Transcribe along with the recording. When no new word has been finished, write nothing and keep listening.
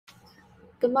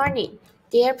Good morning,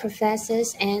 dear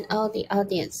professors and all the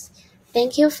audience.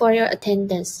 Thank you for your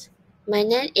attendance. My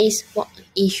name is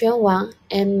Hsuan Wang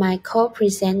and my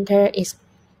co-presenter is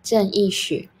Jeng-yih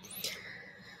Tim Hsu.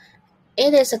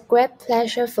 It is a great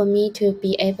pleasure for me to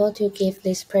be able to give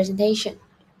this presentation.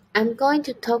 I'm going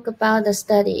to talk about the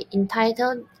study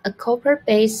entitled A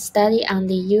Corpus-Based Study on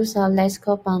the Use of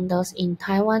Lexical Bundles in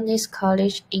Taiwanese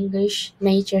College English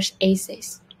Majors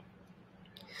Essays.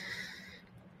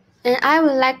 And I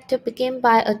would like to begin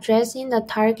by addressing the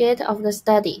target of the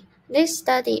study. This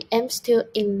study aims to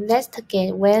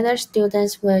investigate whether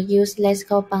students will use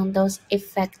lexical bundles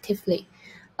effectively,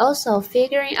 also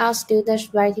figuring out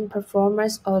students' writing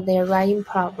performance or their writing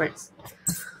problems.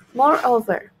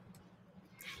 Moreover,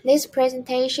 this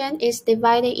presentation is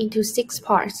divided into 6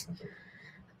 parts.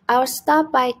 I'll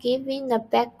start by giving the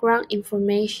background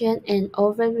information and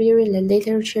overviewing the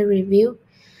literature review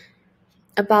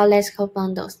about lexical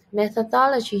bundles,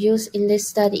 methodology used in this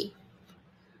study.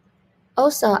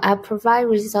 Also, I'll provide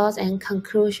results and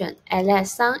conclusion, and that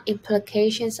some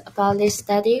implications about this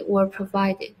study were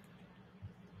provided.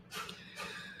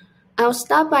 I'll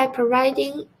start by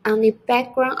providing on the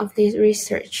background of this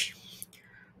research.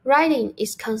 Writing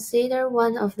is considered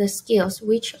one of the skills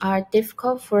which are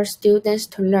difficult for students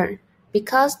to learn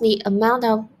because the amount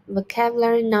of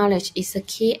vocabulary knowledge is a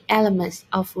key element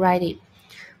of writing.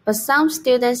 But some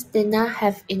students did not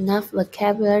have enough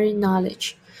vocabulary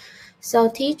knowledge. So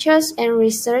teachers and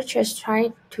researchers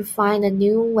tried to find a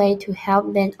new way to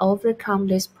help them overcome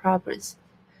these problems.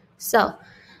 So,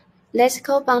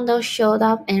 lexical bundles showed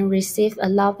up and received a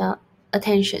lot of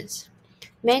attention.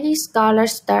 Many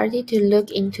scholars started to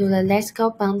look into the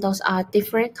lexical bundles as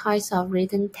different kinds of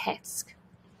written text.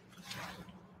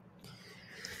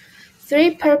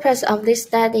 The purpose of this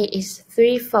study is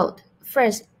threefold.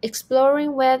 First,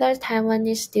 exploring whether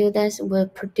Taiwanese students will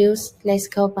produce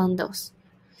lexical bundles.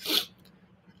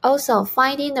 Also,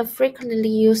 finding the frequently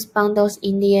used bundles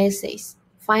in the essays.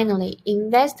 Finally,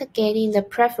 investigating the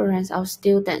preference of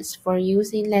students for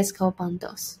using lexical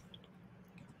bundles.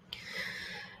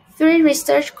 3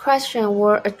 research questions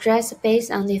were addressed based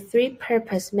on the 3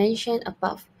 purposes mentioned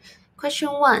above. Question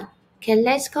 1. Can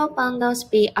lexical bundles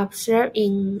be observed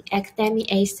in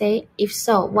academic essay? If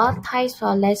so, what types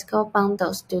of lexical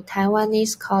bundles do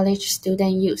Taiwanese college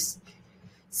students use?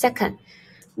 Second,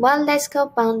 what lexical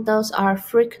bundles are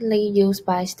frequently used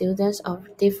by students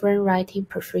of different writing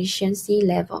proficiency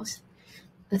levels?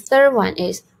 The third one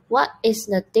is, what is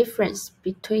the difference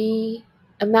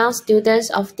among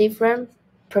students of different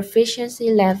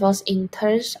proficiency levels in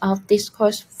terms of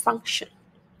discourse function?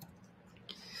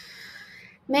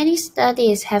 Many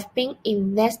studies have been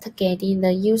investigating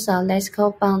the use of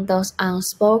lexical bundles on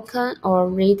spoken or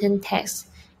written text,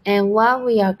 and what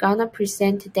we are gonna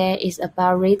present today is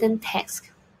about written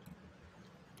text.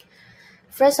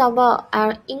 First of all,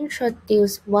 I'll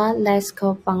introduce what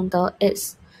lexical bundle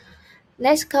is.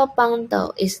 Lexical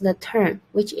bundle is the term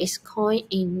which is coined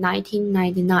in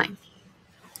 1999.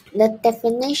 The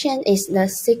definition is the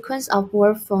sequence of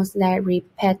word forms that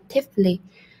repetitively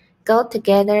go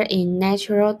together in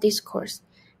natural discourse,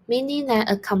 meaning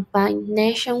that a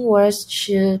combination of words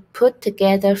should put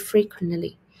together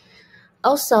frequently.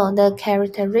 Also, the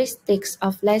characteristics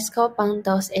of lexical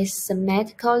bundles is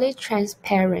semantically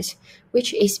transparent,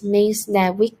 which means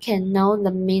that we can know the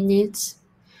meanings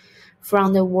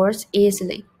from the words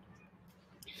easily.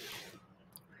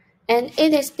 And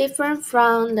it is different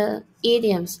from the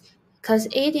idioms, because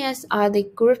idioms are the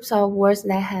groups of words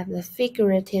that have the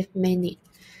figurative meaning.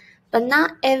 But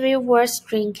not every word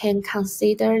string can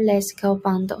consider lexical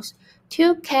bundles.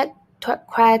 2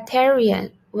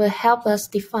 criteria will help us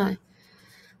define.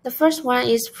 The first one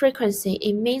is frequency.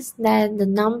 It means that the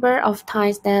number of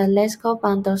times that lexical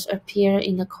bundles appear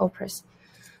in the corpus.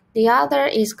 The other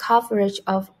is coverage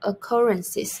of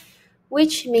occurrences,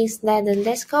 which means that the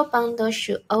lexical bundle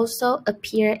should also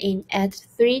appear in at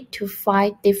 3 to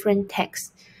 5 different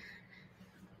texts.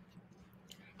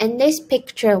 And this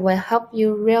picture will help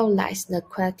you realize the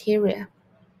criteria.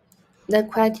 The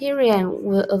criterion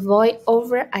will avoid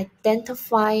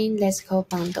over-identifying lexical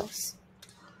bundles.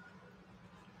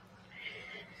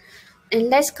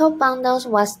 And lexical bundles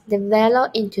was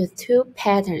developed into 2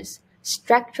 patterns,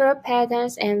 structural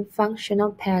patterns and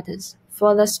functional patterns.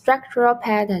 For the structural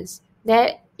patterns,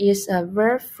 there is a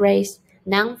verb phrase,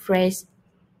 noun phrase,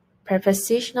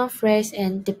 prepositional phrase,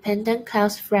 and dependent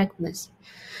clause fragments.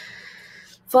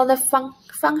 For the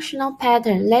functional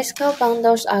pattern, lexical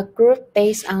bundles are grouped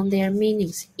based on their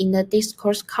meanings in the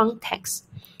discourse context.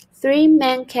 3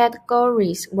 main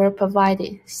categories were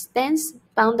provided: stance,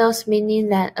 bundles meaning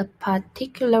that a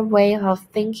particular way of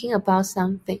thinking about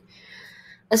something,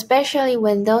 especially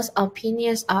when those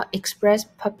opinions are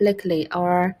expressed publicly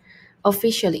or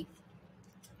officially.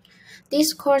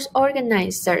 Discourse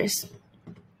organizers,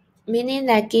 meaning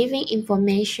that giving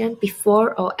information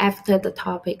before or after the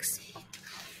topics.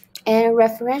 And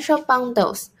referential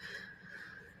bundles,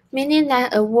 meaning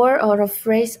that a word or a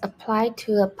phrase applied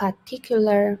to a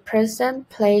particular person,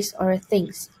 place, or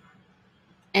things,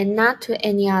 and not to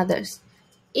any others.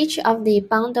 Each of the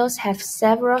bundles have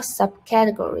several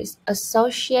subcategories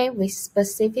associated with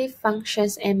specific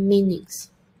functions and meanings.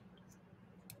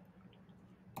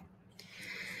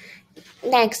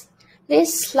 Next,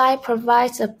 this slide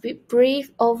provides a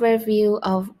brief overview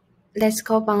of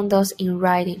lexical bundles in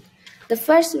writing. The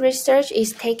first research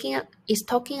is talking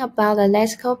about the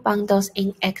lexical bundles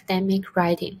in academic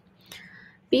writing.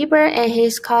 Bieber and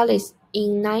his colleagues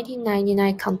in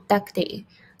 1999 conducted.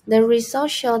 The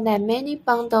results show that many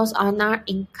bundles are not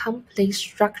in complete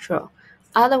structure.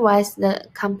 Otherwise, the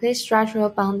complete structural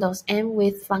bundles end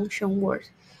with function words.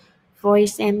 For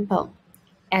example,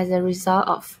 as a result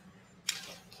of.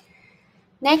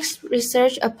 Next,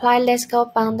 research applied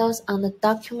lexical bundles on the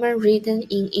document written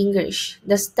in English.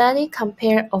 The study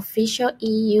compared official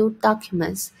EU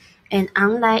documents and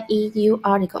online EU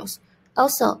articles.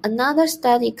 Also, another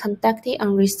study conducted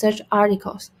on research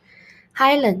articles.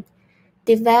 Highland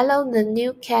developed the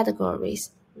new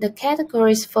categories. The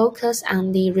categories focus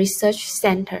on the research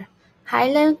center.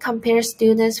 Highland compared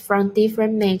students from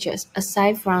different majors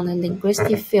aside from the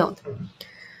linguistic field.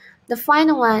 The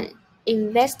final one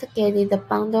investigated the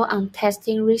bundle on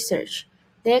testing research.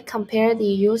 They compared the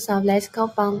use of lexical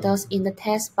bundles in the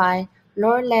test by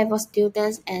lower-level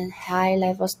students and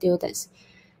high-level students.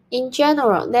 In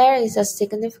general, there is a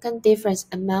significant difference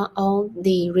among all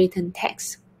the written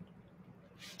text.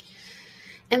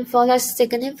 And for the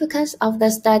significance of the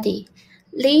study,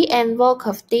 Lee and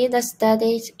Volkov did the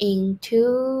study in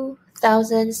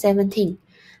 2017.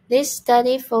 This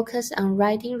study focused on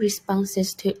writing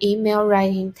responses to email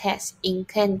writing tests in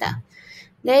Canada.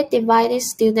 They divided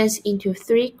students into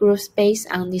 3 groups based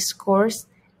on the scores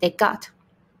they got.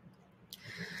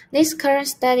 This current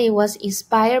study was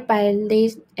inspired by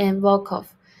Lee and Volkov.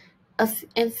 A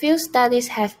few studies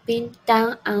have been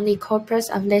done on the corpus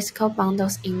of lexical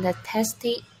bundles in the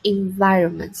testing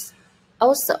environments.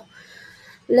 Also,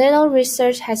 little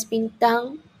research has been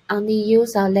done on the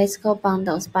use of lexical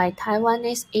bundles by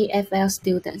Taiwanese EFL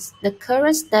students. The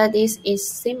current study is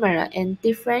similar and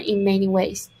different in many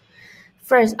ways.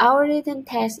 First, our written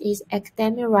test is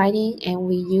academic writing and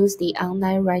we use the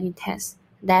online writing test.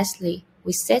 Lastly,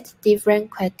 we set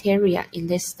different criteria in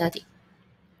this study.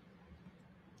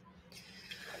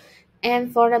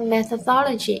 And for the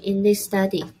methodology in this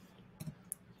study,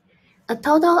 a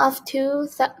total of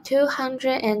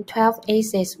 212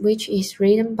 essays, which is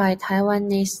written by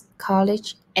Taiwanese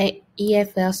college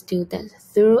EFL students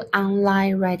through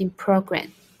online writing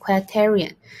program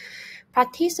criterion.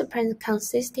 Participants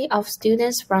consisted of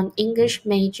students from English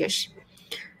majors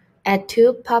at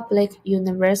 2 public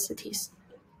universities.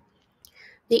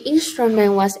 The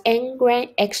instrument was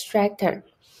N-grain Extractor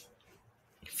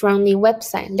from the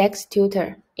website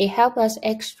Lextutor. It helps us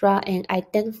extract and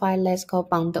identify lexical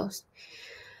bundles.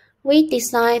 We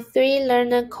designed 3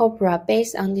 learner corpora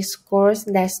based on the scores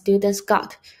that students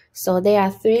got. So there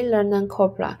are 3 learner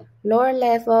corpora: lower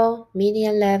level,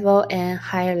 medium level, and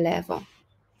higher level.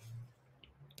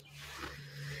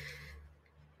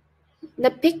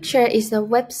 The picture is a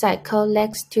website called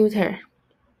Lextutor,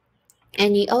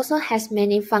 and it also has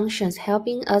many functions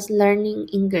helping us learning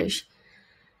English.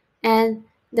 And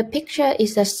the picture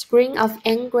is a screen of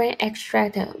N-grain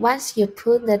Extractor. Once you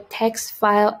put the text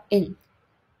file in,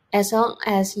 as long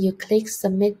as you click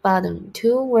Submit button,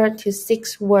 2-word to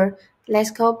 6-word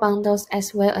lexical bundles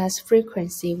as well as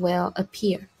frequency will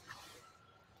appear.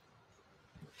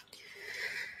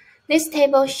 This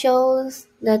table shows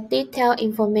the detailed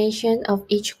information of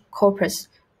each corpus.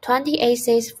 20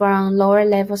 essays from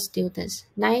lower-level students,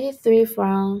 93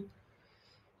 from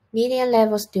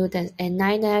medium-level students, and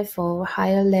 99 for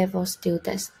higher-level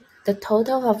students. The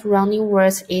total of running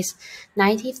words is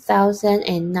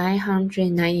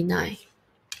 90,999.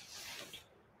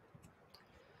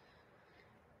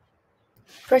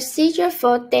 Procedure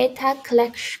for data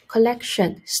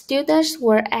collection. Students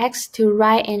were asked to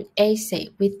write an essay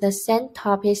with the same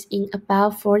topics in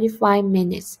about 45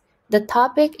 minutes. The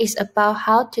topic is about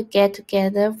how to get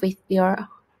together with your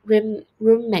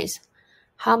roommates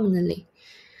harmoniously.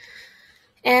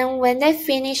 And when they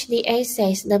finish the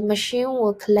essays, the machine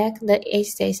will collect the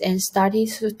essays and start it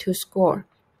to score.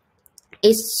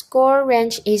 Its score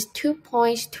range is 2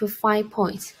 points to 5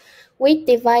 points. We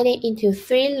divide it into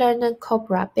 3 learner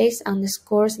corpora based on the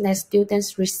scores that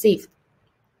students receive.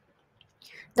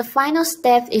 The final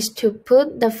step is to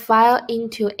put the file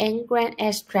into Ngram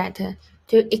Extractor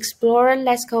to explore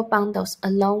lexical bundles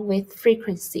along with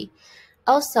frequency.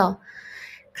 Also,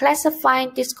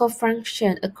 classifying discord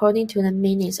function according to the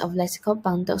meanings of lexical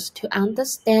bundles to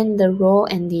understand the role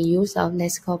and the use of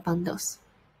lexical bundles.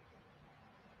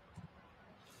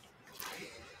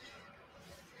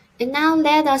 And now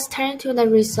let us turn to the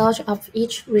results of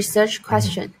each research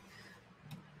question.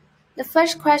 The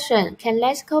first question, can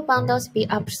lexical bundles be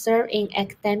observed in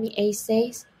academic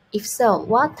essays? If so,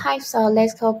 what types of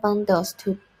lexical bundles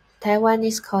do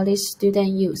Taiwanese college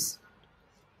students use?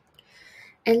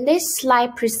 And this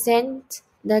slide presents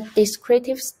the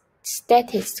descriptive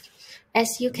statistics.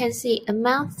 As you can see,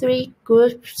 among 3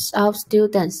 groups of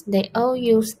students, they all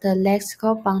use the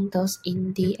lexical bundles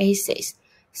in the essays.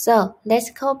 So,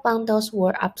 lexical bundles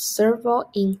were observable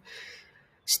in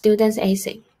students'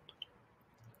 essay.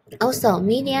 Also,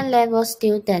 medium-level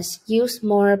students use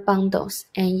more bundles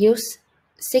and use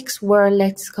 6-word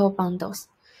lexical bundles.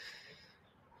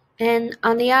 And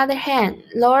on the other hand,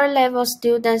 lower-level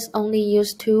students only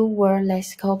use 2-word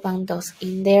lexical bundles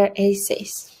in their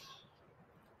essays.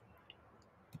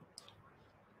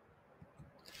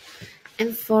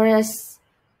 And for the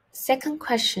second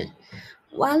question,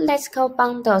 what lexical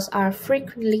bundles are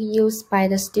frequently used by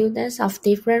the students of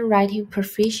different writing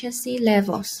proficiency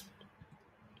levels?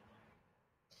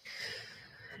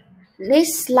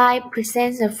 This slide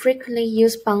presents the frequently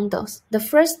used bundles. The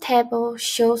first table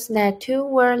shows that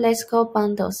 2-word lexical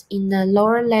bundles in the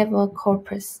lower level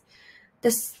corpus.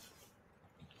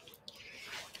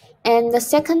 And the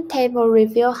second table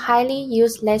reveals highly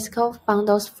used lexical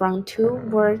bundles from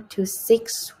 2-word to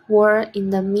 6-word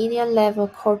in the medium level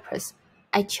corpus.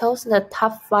 I chose the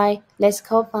top 5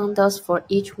 lexical bundles for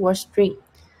each word string.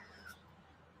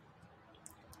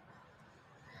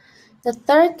 The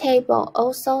third table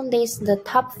also lists the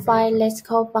top 5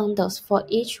 lexical bundles for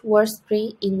each word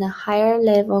string in the higher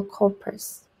level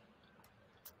corpus.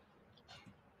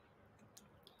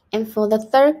 And for the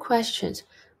third question,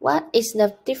 what is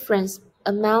the difference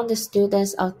among the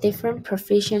students of different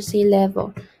proficiency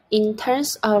level in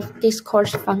terms of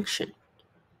discourse function?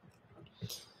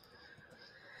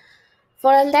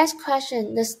 For the last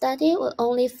question, the study will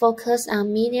only focus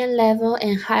on medium level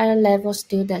and higher level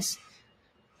students.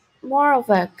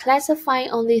 Moreover, classifying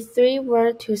only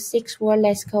 3-word to 6-word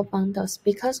lexical bundles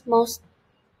because most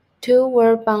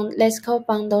 2-word lexical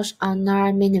bundles are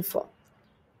not meaningful.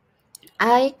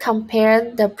 I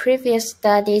compared the previous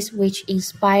studies which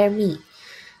inspired me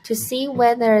to see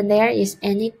whether there is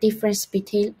any difference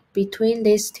between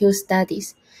these 2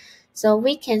 studies, so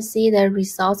we can see the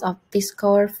results of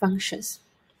discourse functions.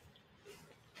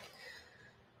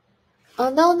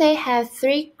 Although they have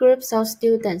 3 groups of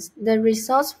students, the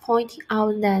results point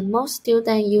out that most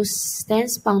students use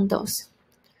stance bundles,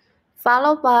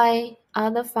 followed by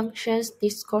other functions,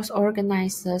 discourse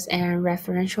organizers, and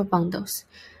referential bundles.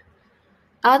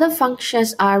 Other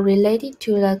functions are related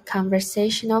to the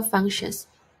conversational functions,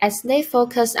 as they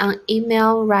focus on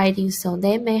email writing, so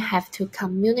they may have to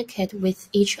communicate with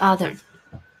each other.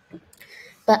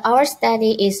 But our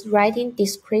study is writing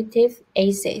descriptive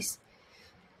essays,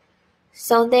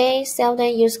 so they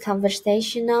seldom use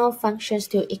conversational functions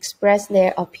to express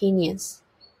their opinions.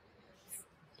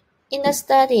 In the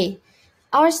study,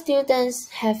 our students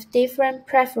have different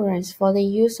preference for the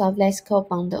use of lexical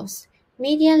bundles.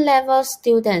 Medium-level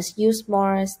students use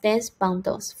more stance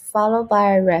bundles, followed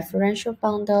by referential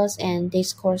bundles and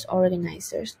discourse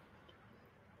organizers.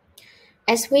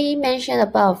 As we mentioned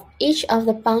above, each of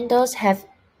the bundles have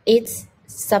its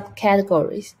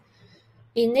subcategories.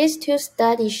 In these 2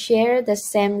 studies share the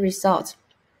same results.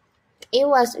 It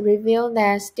was revealed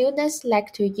that students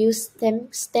like to use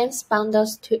stance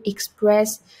bundles to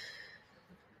express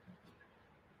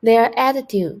their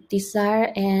attitude,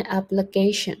 desire, and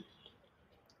obligation.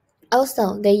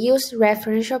 Also, they use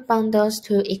referential bundles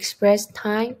to express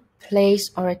time,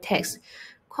 place, or text.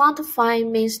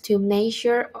 Quantifying means to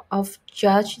measure or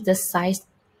judge the size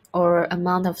or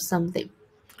amount of something.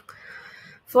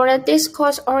 For the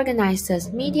discourse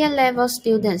organizers, medium-level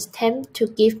students tend to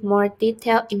give more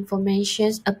detailed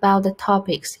information about the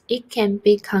topics. It can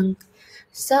be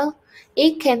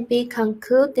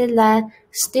concluded that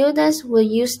students will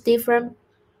use different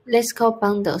lexical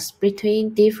bundles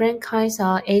between different kinds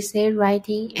of essay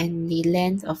writing and the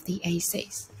length of the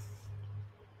essays.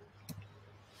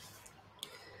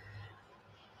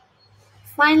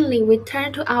 Finally, we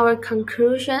turn to our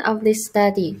conclusion of this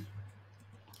study.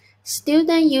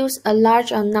 Students use a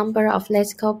large number of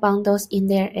lexical bundles in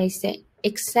their essay,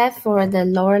 except for the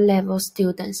lower-level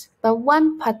students. But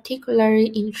one particularly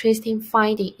interesting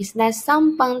finding is that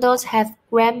some bundles have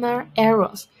grammar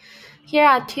errors. Here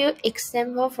are two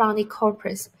examples from the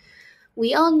corpus.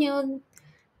 We all knew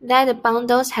that the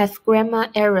bundles have grammar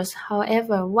errors.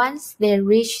 However, once they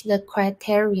reach the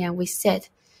criteria we set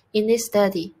in this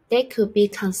study, they could be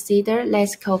considered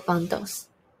lexical bundles.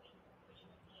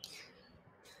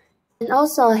 And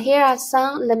also, here are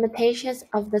some limitations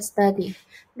of the study.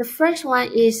 The first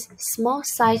one is small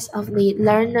size of the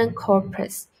learner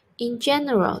corpus. In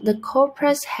general, the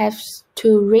corpus has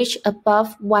to reach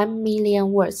above 1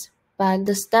 million words, but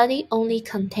the study only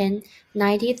contained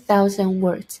 90,000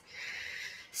 words.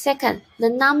 Second, the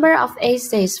number of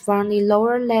essays from the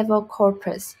lower-level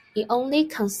corpus. It only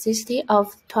consisted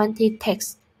of 20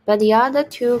 texts, but the other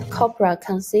two corpora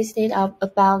consisted of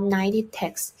about 90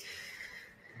 texts.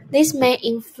 This may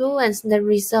influence the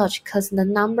result because the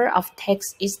number of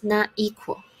texts is not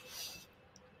equal.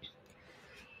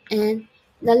 And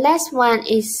the last one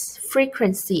is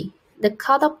frequency. The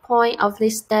cutoff point of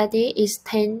this study is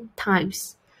 10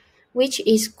 times, which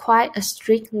is quite a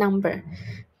strict number,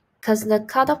 because the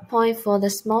cutoff point for the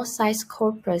small size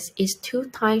corpus is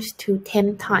 2 times to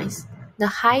 10 times. The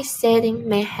high setting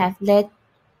may have led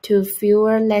to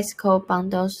fewer lexical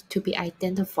bundles to be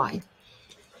identified.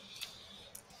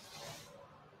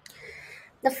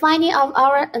 The findings of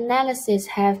our analysis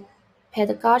have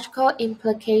pedagogical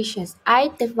implications.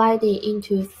 I divided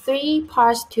into 3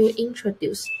 parts to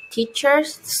introduce: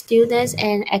 teachers, students,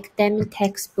 and academic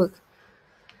textbook.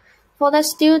 For the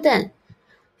student,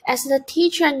 as the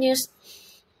teacher knows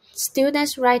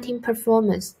students' writing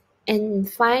performance and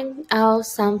find out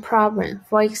some problem,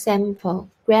 for example,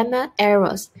 grammar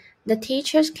errors, the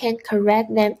teachers can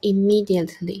correct them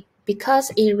immediately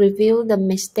because it reveals the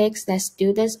mistakes that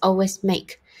students always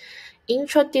make.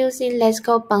 Introducing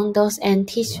lexical bundles and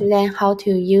teach them how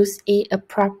to use it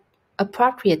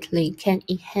appropriately can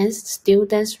enhance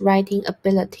students' writing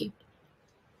ability.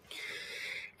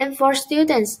 And for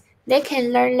students, they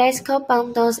can learn lexical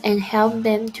bundles and help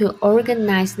them to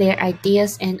organize their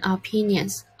ideas and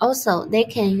opinions. Also, they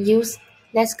can use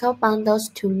lexical bundles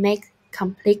to make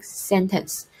complete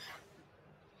sentences.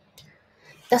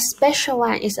 The special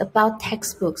one is about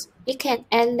textbooks. It can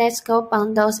add lexical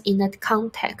bundles in a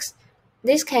context.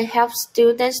 This can help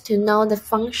students to know the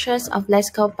functions of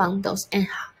lexical bundles and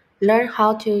learn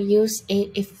how to use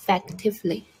it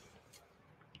effectively.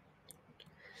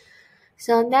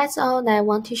 So that's all that I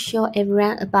want to show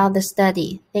everyone about the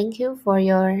study. Thank you for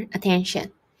your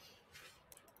attention.